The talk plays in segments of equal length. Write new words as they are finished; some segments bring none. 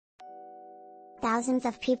Thousands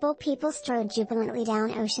of people strode jubilantly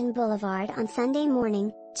down Ocean Boulevard on Sunday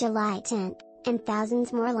morning, July 10th, and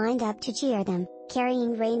thousands more lined up to cheer them,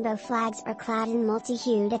 carrying rainbow flags or clad in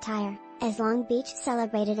multi-hued attire, as Long Beach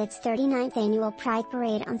celebrated its 39th annual Pride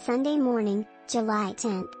Parade on Sunday morning, July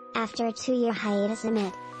 10th, after a 2-year hiatus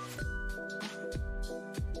amid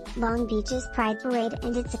Long Beach's Pride Parade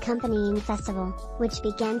and its accompanying festival, which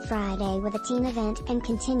began Friday with a teen event and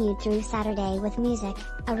continued through Saturday with music,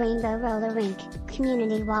 a rainbow roller rink,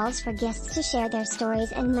 community walls for guests to share their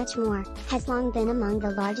stories and much more, has long been among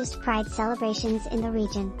the largest Pride celebrations in the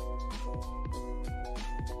region.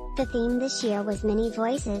 The theme this year was Many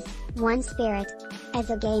Voices, One Spirit. As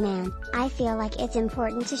a gay man, I feel like it's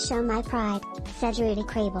important to show my pride, said Rudy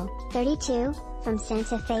Crable, 32, from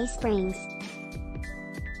Santa Fe Springs.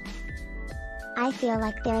 I feel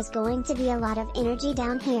like there's going to be a lot of energy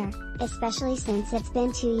down here, especially since it's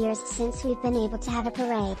been 2 years since we've been able to have a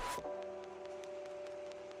parade.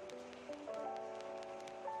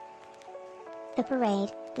 The parade,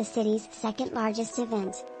 the city's second largest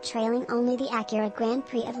event, trailing only the Acura Grand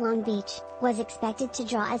Prix of Long Beach, was expected to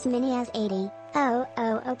draw as many as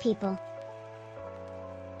 80,000 people.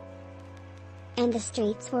 And the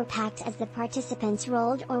streets were packed as the participants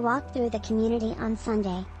rolled or walked through the community on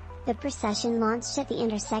Sunday. The procession launched at the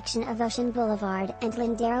intersection of Ocean Boulevard and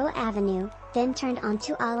Lindero Avenue, then turned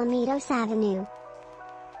onto Alamitos Avenue.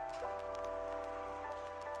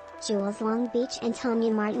 Jules Long Beach and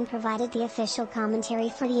Tonya Martin provided the official commentary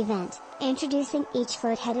for the event, introducing each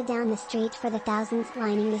float headed down the street for the thousands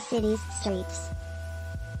lining the city's streets.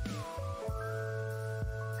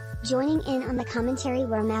 Joining in on the commentary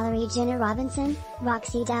were Mallery Jenna Robinson,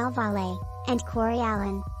 Roxy Valle, and Cory.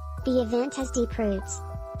 The event has deep roots.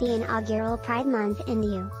 The inaugural Pride Month in the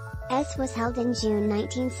U.S. was held in June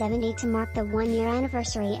 1970 to mark the 1-year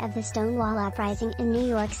anniversary of the Stonewall Uprising in New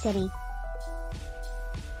York City.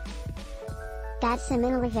 That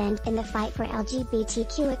seminal event in the fight for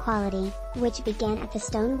LGBTQ equality, which began at the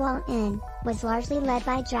Stonewall Inn, was largely led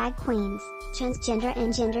by drag queens, transgender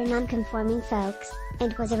and gender nonconforming folks,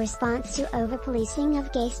 and was a response to over-policing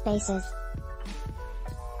of gay spaces.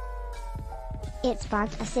 It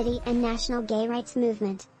sparked a city and national gay rights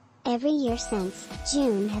movement. Every year since,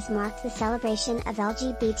 June has marked the celebration of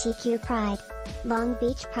LGBTQ Pride. Long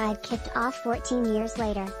Beach Pride kicked off 14 years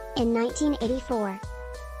later, in 1984.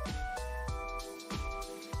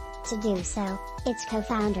 To do so, its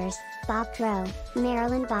co-founders, Bob Crow,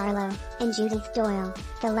 Marilyn Barlow, and Judith Doyle,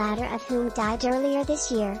 the latter of whom died earlier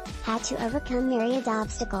this year, had to overcome myriad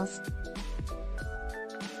obstacles.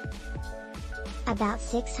 About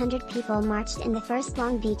 600 people marched in the first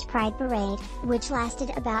Long Beach Pride Parade, which lasted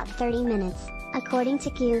about 30 minutes, according to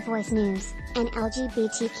Q Voice News, an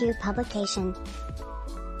LGBTQ publication.